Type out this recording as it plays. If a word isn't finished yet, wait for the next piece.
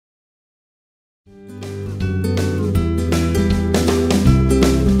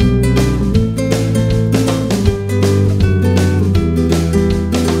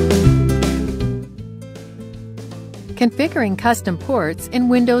Configuring custom ports in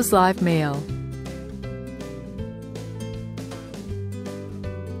Windows Live Mail.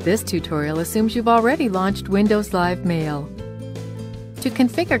 This tutorial assumes you've already launched Windows Live Mail. To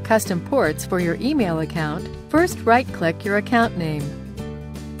configure custom ports for your email account, first right-click your account name.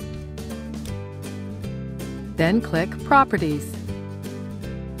 Then click Properties.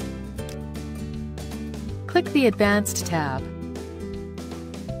 Click the Advanced tab.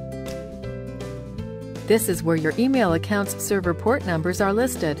 This is where your email account's server port numbers are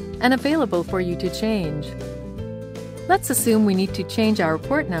listed and available for you to change. Let's assume we need to change our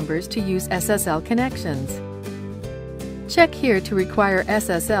port numbers to use SSL connections. Check here to require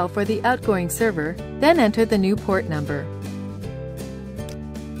SSL for the outgoing server, then enter the new port number.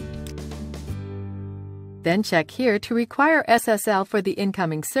 Then check here to require SSL for the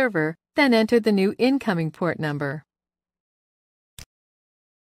incoming server, then enter the new incoming port number.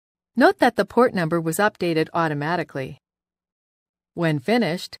 Note that the port number was updated automatically. When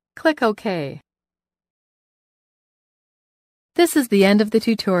finished, click OK. This is the end of the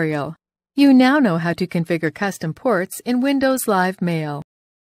tutorial. You now know how to configure custom ports in Windows Live Mail.